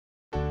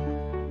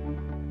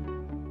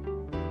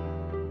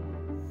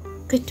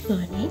Good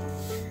morning.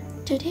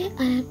 Today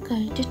I am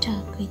going to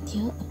talk with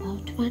you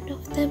about one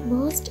of the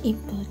most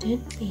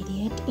important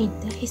period in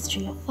the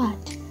history of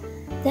art.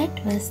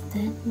 That was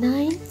the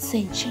 9th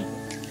century.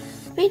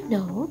 We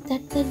know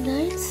that the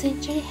 9th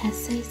century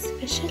has a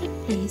special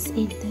place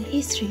in the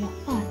history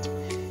of art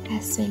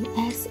as well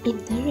as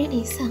in the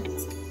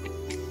Renaissance.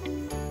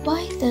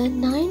 Why the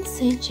 9th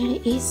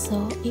century is so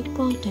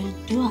important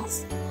to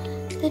us?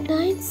 The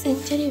 9th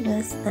century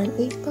was an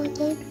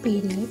important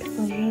period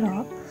for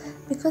Europe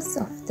because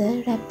of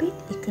the rapid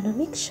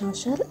economic,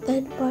 social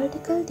and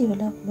political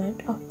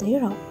development of the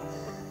Europe.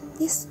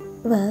 This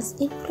was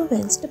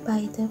influenced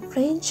by the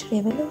French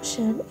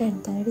Revolution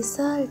and the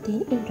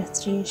resulting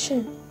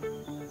industrialization.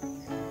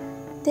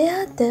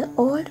 There the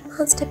old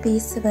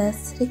masterpiece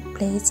was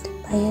replaced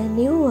by a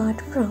new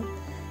art form.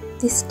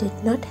 This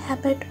did not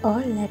happen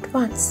all at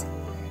once.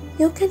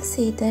 You can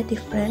see the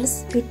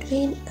difference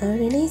between a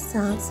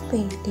Renaissance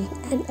painting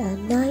and a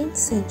 9th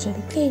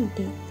century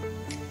painting.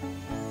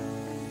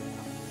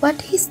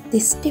 What is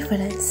this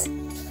difference?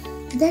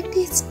 That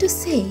is to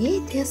say,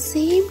 there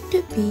seemed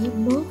to be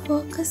more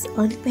focus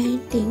on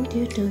painting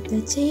due to the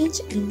change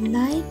in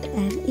light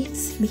and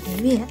its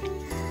behavior.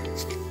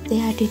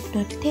 They did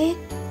not take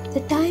the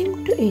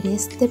time to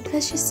erase the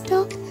brush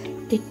stroke,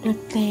 did not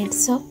paint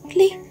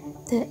softly.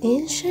 The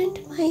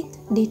ancient minds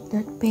did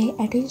not pay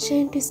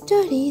attention to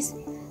stories,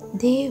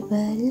 they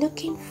were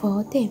looking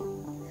for them.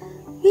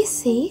 We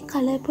see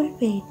colorful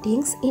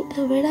paintings in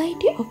a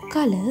variety of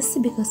colors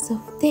because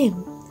of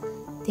them.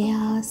 They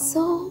are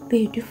so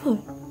beautiful.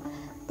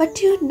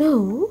 But you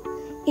know,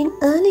 in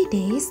early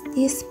days,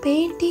 this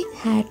painting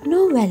had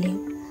no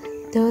value.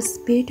 Those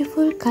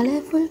beautiful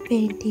colorful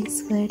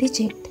paintings were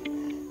rejected.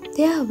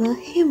 They were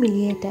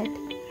humiliated.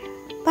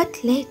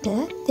 But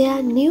later,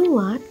 their new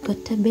art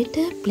got a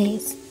better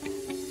place.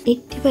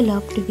 It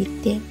developed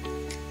with them.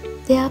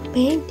 Their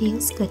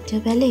paintings got a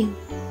value.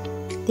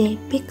 They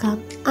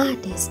become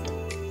artists.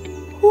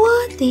 Who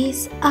are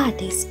these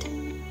artists?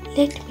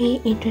 Let me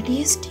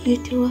introduce you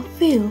to a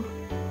few.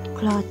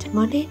 Claude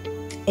Monet,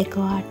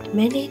 Edouard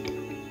Manet,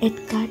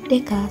 Edgar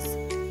Degas,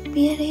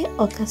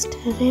 Pierre-Auguste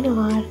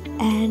Renoir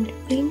and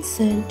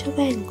Vincent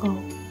van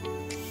Gogh.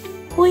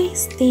 Who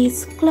is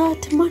this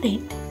Claude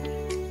Monet?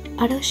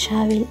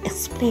 Arosha will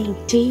explain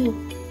to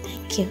you.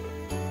 Thank you.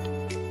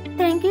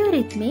 Thank you,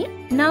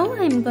 Rithmi. Now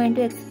I am going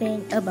to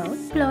explain about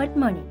Claude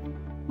Monet.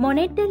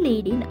 Monet, the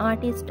leading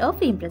artist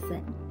of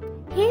Impression.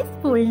 His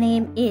full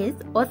name is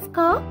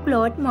Oscar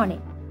Claude Monet.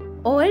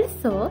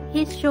 Also,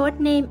 his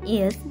short name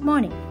is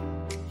Monet.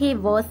 He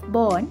was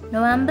born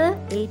November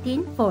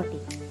 1840.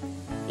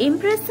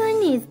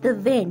 Impression is the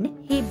when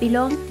he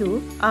belonged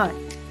to art.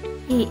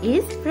 He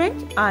is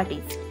French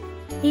artist.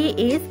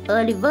 His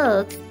early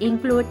works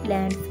include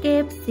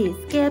landscapes,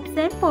 seascapes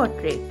and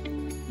portraits,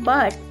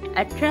 but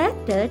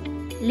attracted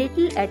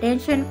little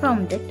attention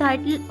from the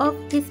title of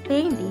his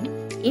painting,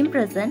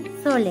 Impression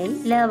Soleil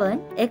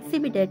Levant,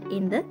 exhibited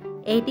in the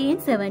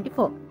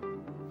 1874.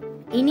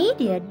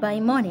 Initiated by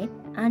Monet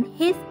and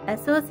his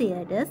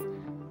associates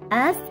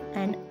as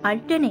an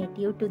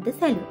alternative to the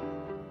salon.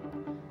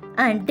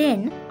 And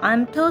then I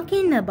am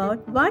talking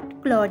about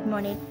what Claude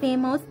Monet's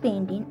famous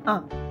paintings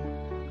are.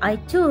 I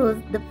chose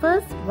the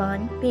first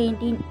one,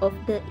 painting of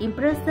the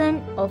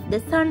Impression of the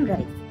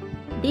Sunrise.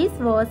 This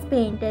was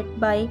painted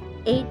by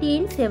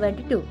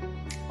 1872,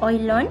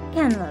 oil on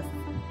canvas.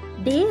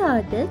 They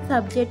are the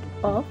subject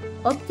of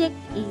object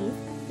is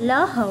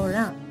La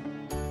Haura.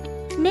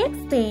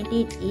 Next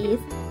painting is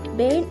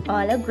Ben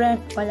à la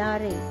Grande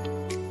Olare.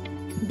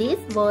 This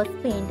was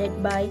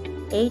painted by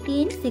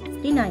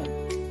 1869,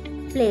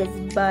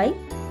 placed by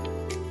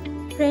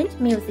French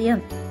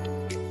Museum.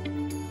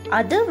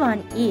 Other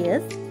one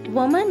is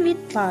Woman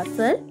with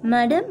Parcel,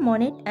 Madame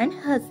Monet and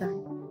her son.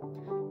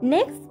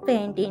 Next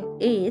painting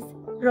is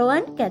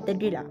Rouen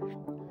Cathedral.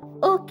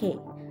 Okay,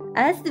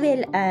 as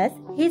well as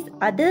his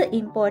other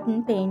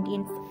important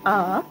paintings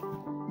are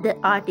The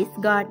Artist's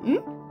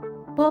Garden,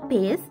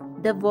 Poppies,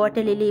 The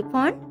Water Lily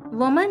Pond,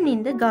 Woman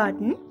in the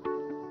Garden.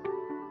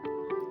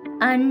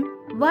 And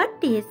what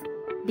is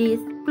this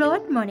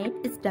Claude Monet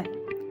style,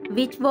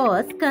 which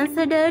was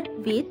considered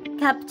with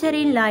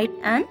capturing light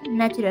and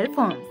natural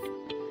forms?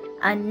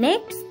 And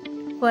next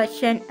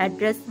question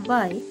addressed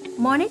why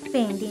Monet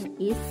painting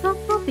is so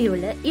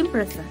popular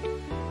Impression.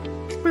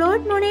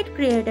 Claude Monet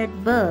created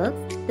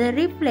works that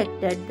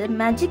reflected the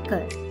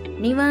magical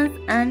nuance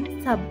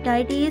and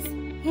subtleties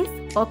he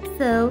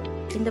observed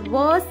in the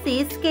vast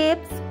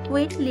seascapes,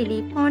 quiet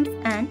lily ponds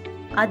and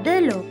other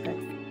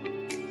locals.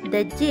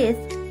 The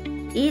gist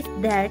is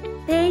that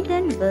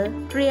paintings were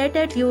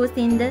created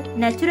using the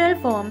natural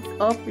forms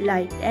of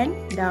light and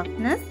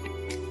darkness.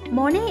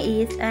 Monet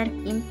is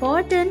an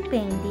important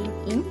painting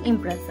in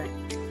Impression.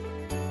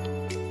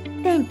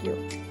 Thank you.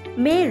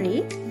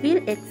 Mary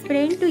will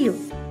explain to you.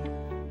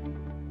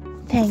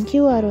 Thank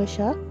you,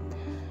 Arosha.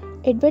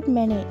 Edouard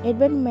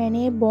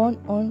Manet born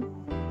on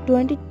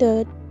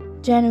 23rd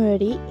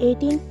January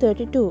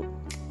 1832.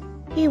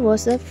 He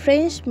was a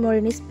French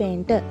modernist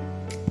painter.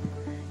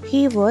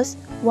 He was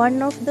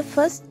one of the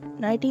first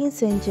 19th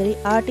century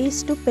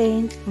artist to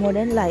paint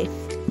modern life,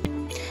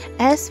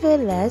 as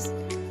well as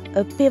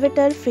a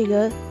pivotal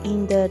figure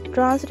in the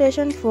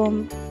transition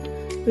from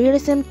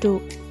realism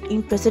to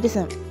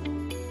impressionism.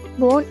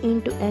 Born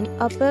into an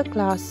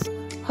upper-class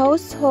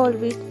household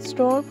with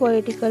strong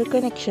political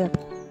connection,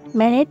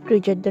 Manet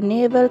rejected the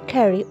naval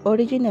career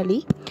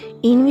originally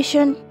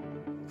envisioned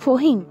for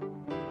him.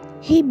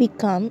 He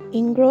became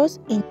engrossed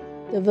in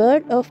the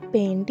world of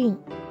painting.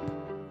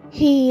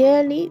 He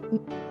yearly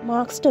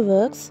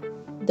masterworks,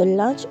 The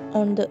Lunch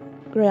on the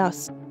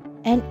Grass,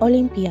 and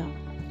Olympia.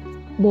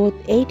 Both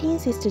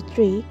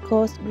 1863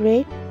 caused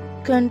great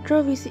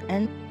controversy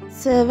and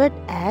served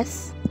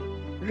as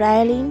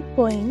rallying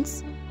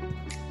points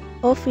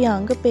of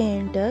younger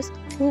painters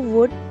who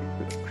would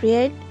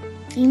create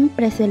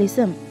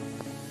impressionism.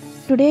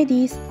 Today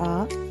these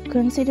are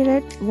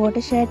considered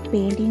watershed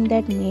paintings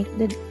that make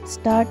the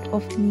start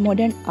of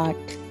modern art.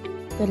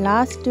 The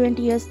last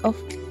 20 years of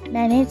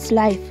Manet's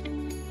life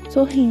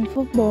saw him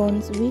for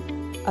bonds with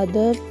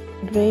other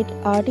great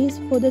artists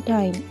for the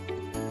time.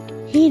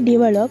 He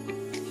developed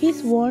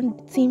his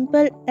own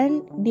simple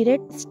and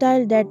direct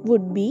style that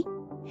would be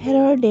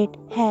heralded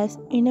as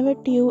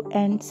innovative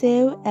and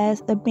serve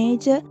as a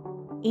major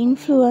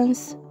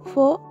influence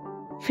for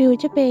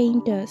future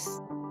painters.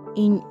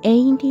 In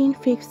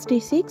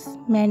 1856,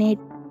 Manet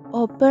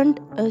opened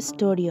a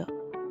studio.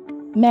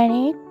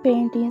 Manet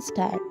painting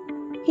style.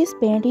 His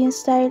painting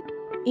style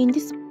in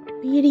this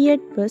period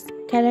was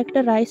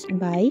characterized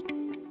by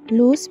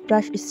loose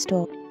brush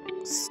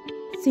strokes,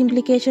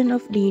 simplification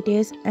of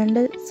details, and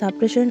the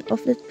suppression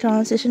of the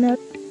transitional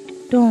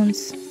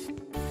tones.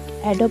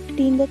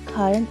 Adopting the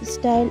current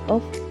style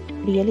of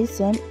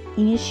realism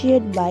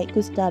initiated by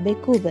Gustave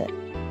Courbet,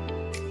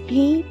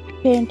 he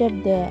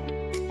painted the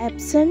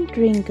absent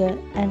drinker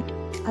and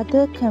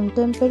other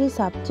contemporary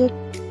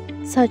subjects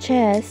such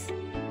as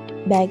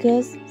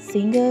beggars,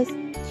 singers,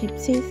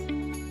 gypsies,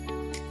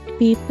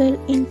 people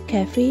in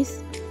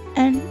cafes,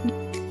 and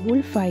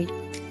bullfights.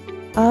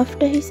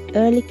 After his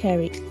early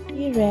career,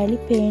 he rarely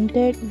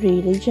painted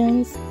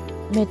religions,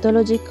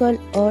 mythological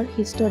or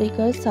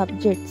historical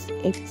subjects.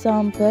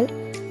 Example,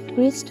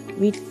 Christ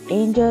with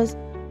Angels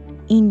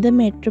in the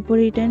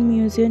Metropolitan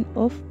Museum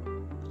of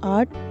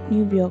Art,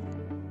 New York.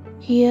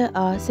 Here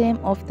are some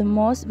of the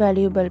most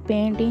valuable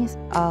paintings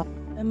are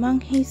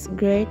among his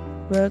great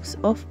works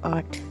of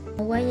art.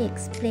 Now I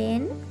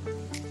explain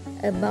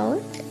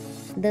about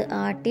the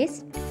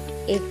artist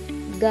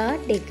Edgar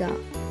Degas.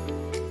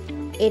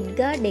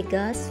 Edgar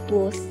Degas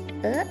was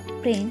a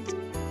French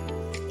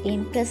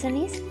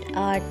impressionist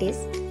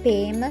artist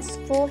famous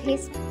for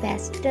his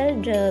pastel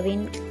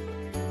drawings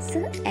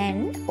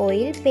and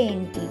oil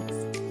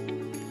paintings.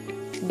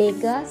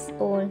 Degas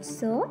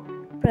also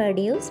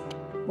produced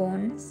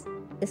bronze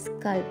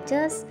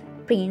sculptures,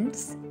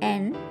 prints,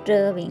 and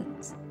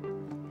drawings.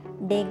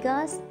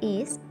 Degas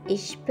is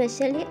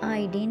especially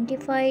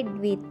identified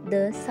with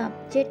the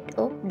subject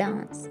of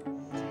dance.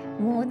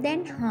 More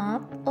than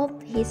half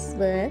of his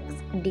works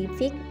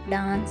depict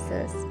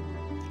dancers.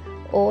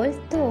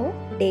 Although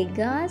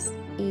Degas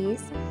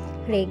is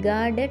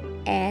regarded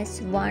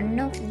as one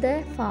of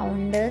the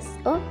founders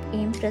of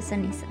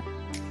Impressionism,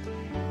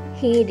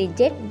 he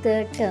rejected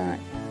the term,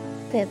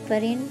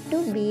 preferring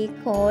to be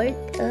called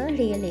a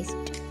realist,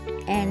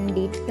 and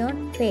did not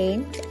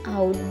paint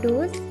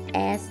outdoors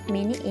as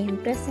many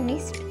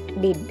Impressionists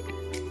did.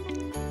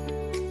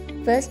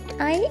 First,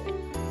 I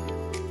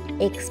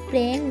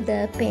explain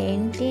the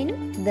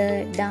painting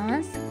The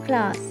Dance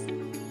Class.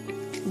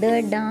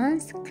 The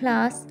Dance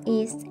Class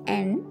is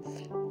an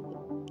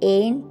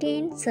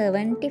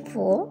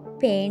 1874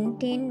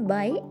 painting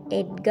by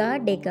Edgar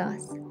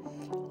Degas.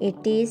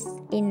 It is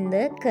in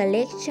the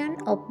collection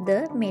of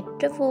the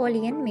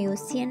Metropolitan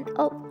Museum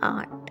of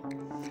Art.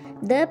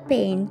 The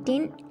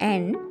painting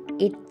and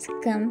its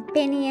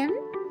companion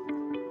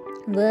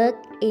work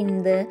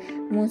in the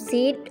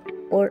Musée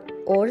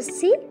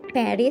d'Orsay,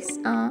 Paris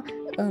are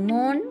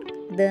among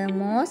the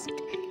most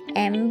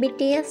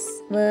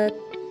ambitious work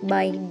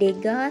by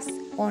Degas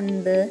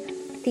on the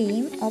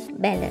theme of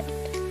ballet.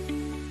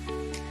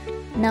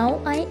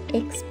 Now I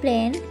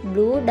explain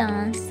Blue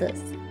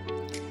Dances.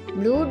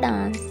 Blue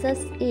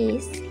Dances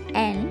is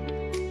an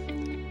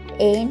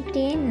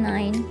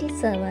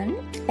 1897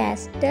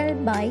 pastel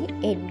by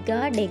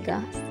Edgar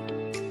Degas,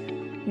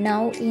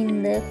 now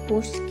in the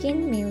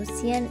Pushkin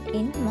Museum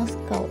in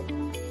Moscow,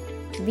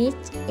 which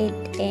it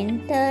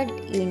entered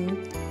in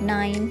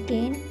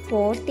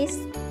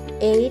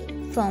 1948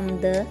 from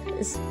the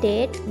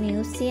State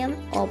Museum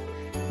of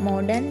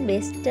Modern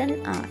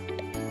Western Art.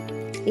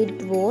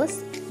 It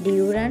was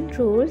Durand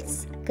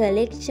Rule's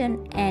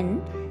collection,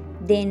 and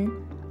then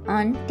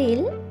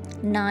until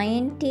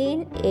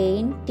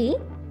 1980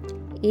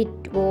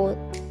 it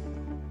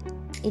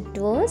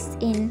was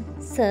in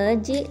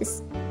Sergei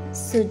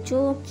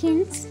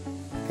Suzukin's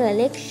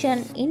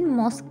collection in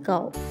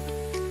Moscow.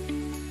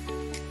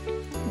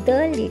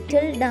 The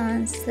Little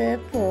Dancer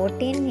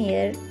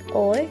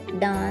 14-year-old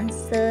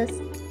dancer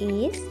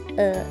is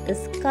a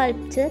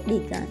sculpture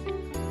begun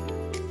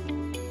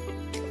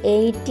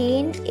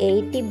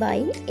 1880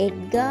 by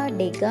Edgar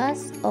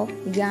Degas, of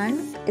young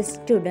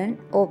student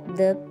of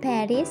the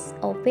Paris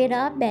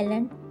Opera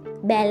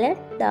Ballet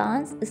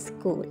Dance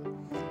School,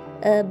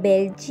 a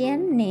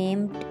Belgian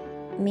named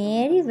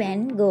Mary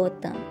van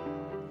Gotham.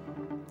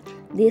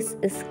 This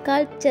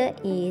sculpture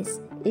is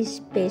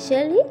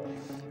especially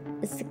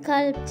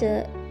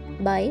sculptured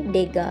by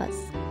Degas.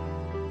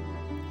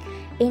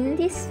 In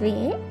this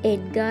way,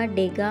 Edgar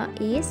Degas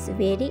is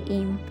very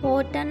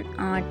important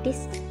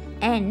artist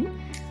and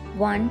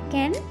one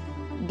can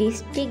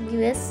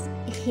distinguish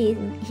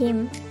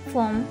him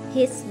from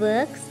his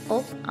works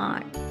of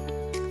art.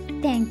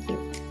 Thank you.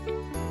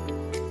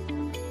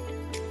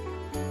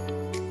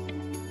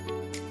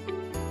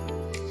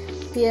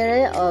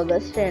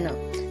 Pierre-Auguste Renoir.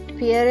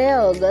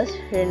 Pierre-Auguste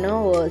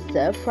Renoir was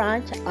a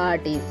French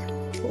artist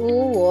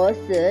who was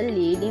a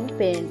leading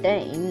painter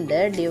in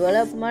the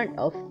development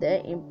of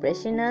the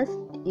Impressionist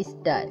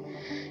style.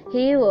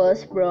 He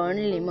was born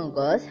in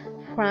Limoges,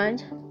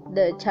 France,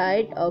 the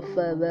child of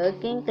a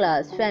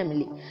working-class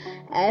family.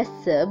 As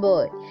a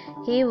boy,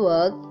 he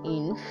worked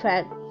in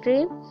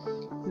factory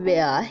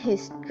where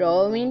his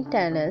drawing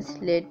talents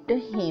led to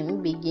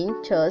him being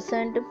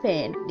chosen to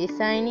paint,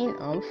 designing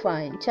on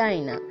fine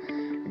china.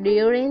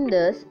 During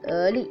those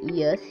early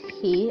years,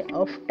 he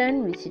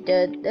often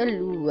visited the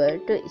Louvre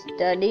to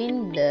study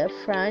the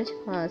French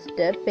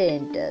master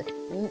painters.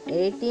 In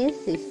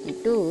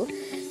 1862,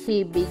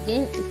 he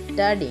began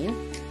studying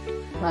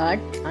art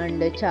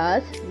under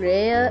Charles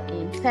Breyer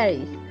in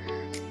Paris.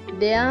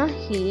 There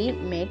he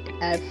met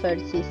Alfred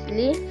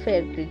Sisley,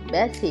 Frederic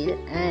Basile,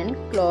 and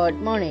Claude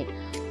Monet.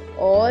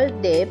 All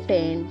they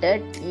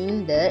painted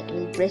in the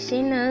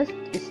Impressionist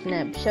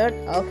snapshot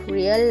of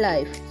real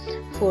life,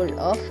 full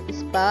of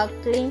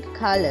sparkling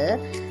color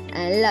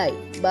and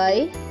light.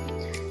 By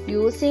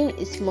using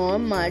small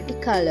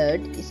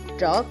multicolored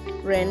strokes,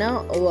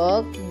 Renoir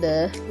evoked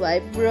the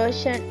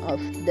vibration of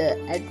the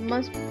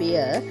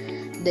atmosphere,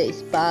 the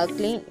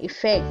sparkling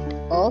effect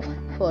of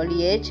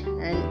foliage,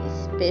 and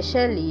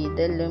especially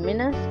the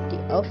luminosity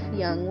of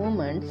young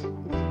women's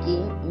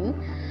skin in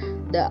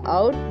the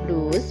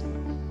outdoors.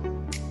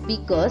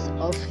 Because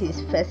of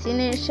his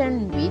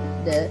fascination with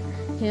the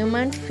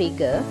human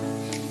figure,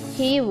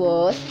 he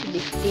was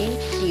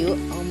distinctive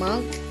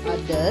among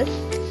others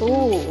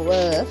who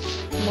were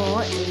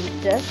more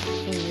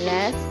interested in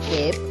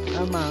landscape.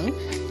 Among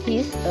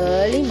his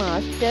early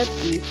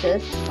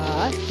masterpieces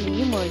are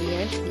Le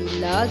Moulin de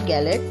la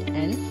Galette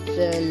and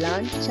the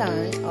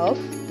Luncheon of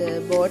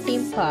the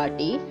Boating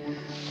Party.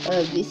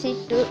 A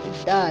visit to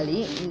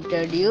Italy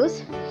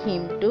introduced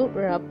him to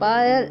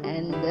Raphael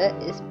and the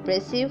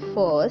expressive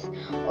force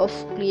of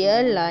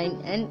clear line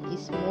and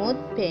smooth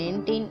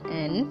painting,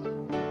 and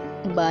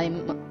by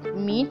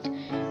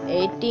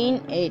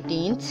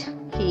mid-1880s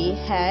he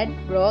had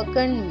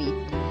broken with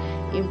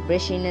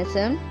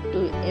Impressionism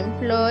to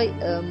employ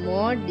a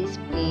more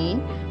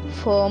disciplined,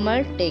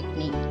 formal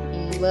technique.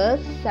 In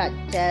works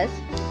such as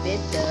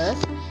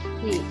Weathers,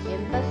 he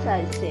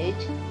emphasized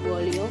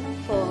volume,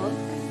 form,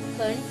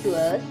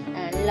 contours,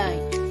 and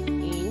line.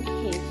 In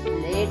his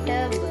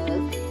later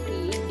works, he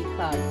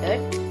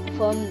departed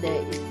from the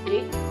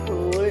strict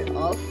rule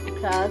of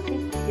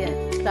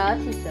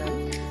classicism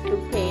to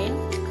paint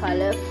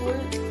colorful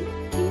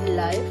still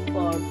life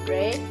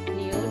portraits,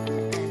 nudes,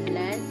 and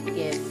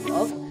landscapes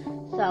of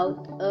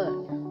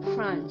southern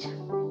France,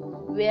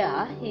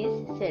 where he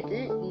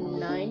settled in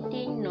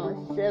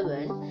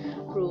 1907.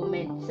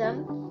 Rheumatism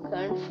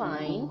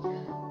confined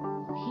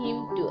him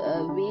to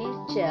a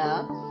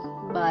wheelchair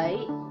by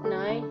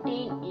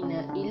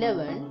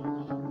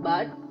 1911,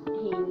 but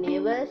he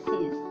never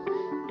ceased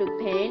to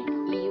paint,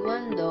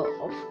 even though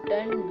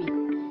often with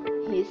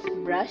his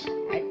brush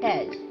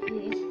attached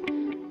his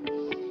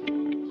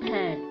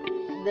hand.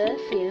 The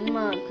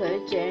filmmaker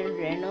Jean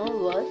Reno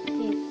was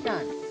his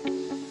son.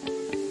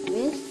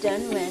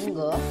 Vincent van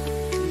Gogh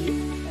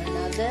is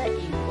another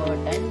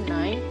important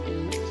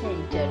 19th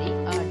century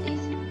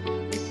artist.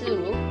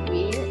 Isuru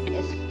will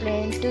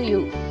explain to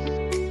you.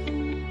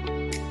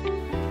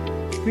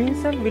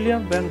 Vincent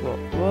William van Gogh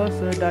was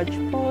a Dutch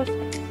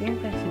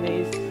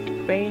post-impressionist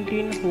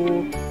painter who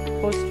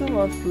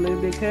posthumously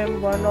became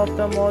one of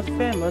the most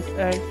famous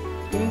and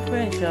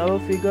influential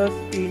figures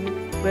in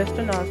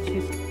Western art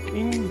history.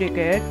 In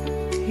decade,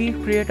 he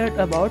created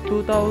about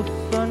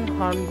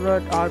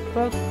 2,100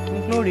 artworks,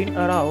 including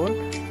around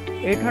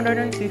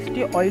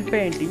 860 oil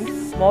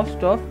paintings,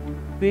 most of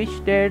which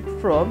date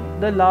from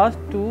the last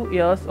 2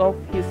 years of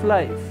his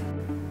life.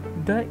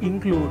 They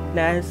include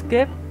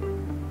landscape,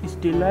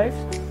 still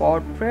lifes,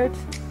 portraits,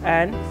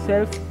 and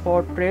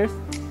self-portraits,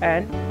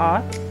 and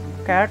are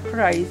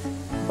characterized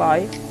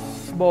by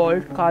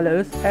bold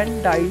colors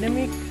and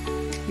dynamic,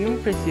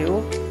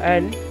 impressive,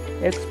 and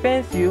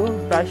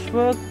expensive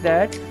brushwork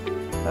that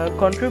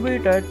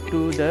contributed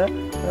to the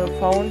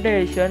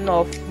foundation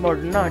of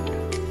modern art.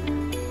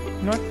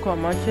 Not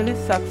commercially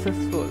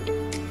successful,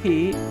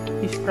 he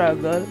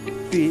struggled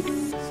with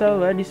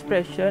severe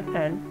depression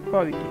and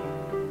poverty.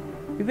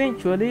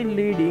 eventually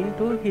leading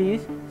to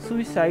his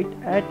suicide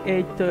at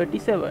age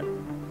 37.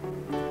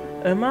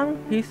 Among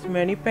his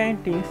many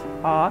paintings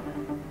are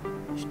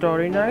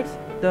Starry Nights,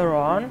 The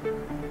Run,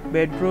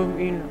 Bedroom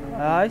in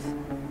Ice,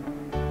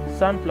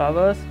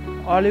 Sunflowers,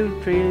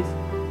 Olive Trees,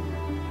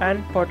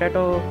 and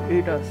Potato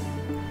Eaters.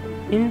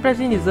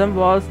 Impressionism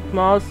was the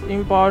most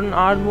important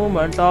art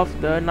movement of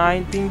the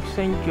 19th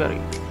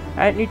century,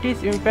 and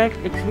its impact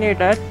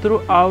extended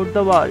throughout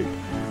the world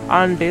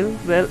until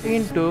well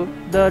into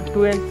the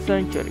 20th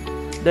century.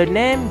 The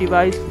name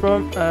derives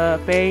from a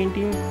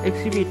painting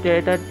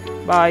exhibited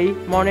by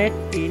Monet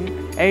in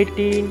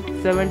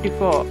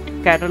 1874,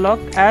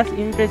 catalogued as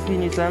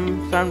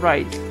Impressionism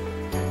Sunrise.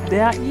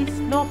 There is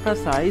no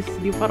precise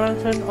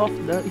definition of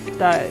the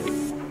style.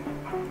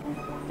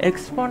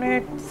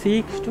 Exponent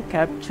seeks to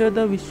capture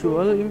the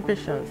visual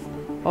impressions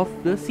of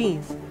the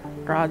scenes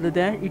rather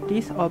than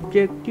its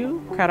objective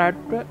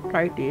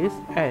characteristics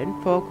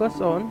and focus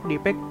on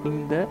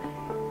depicting the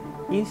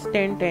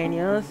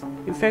instantaneous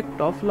effect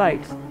of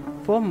lights.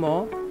 For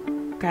more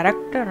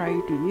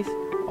characteristics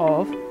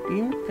of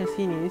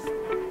Impressionist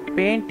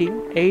painting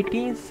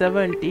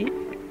 1870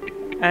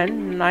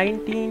 and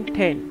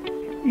 1910.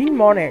 In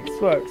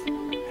Monet's words,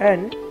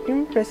 an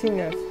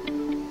Impressionist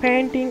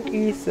painting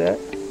is a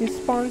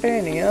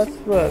spontaneous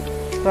work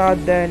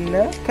rather than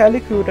a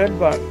calculated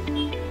one.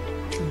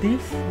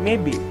 This may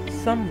be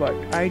somewhat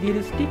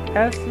idealistic,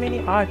 as many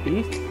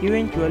artists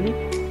eventually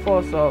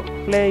forsake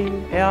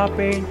plain air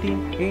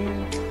painting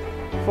in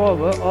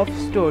favor of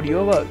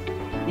studio work.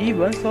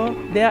 Even so,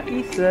 there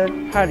is a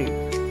hurried,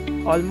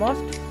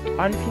 almost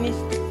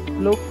unfinished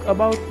look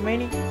about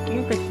many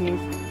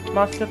Impressionist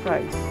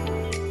masterpieces.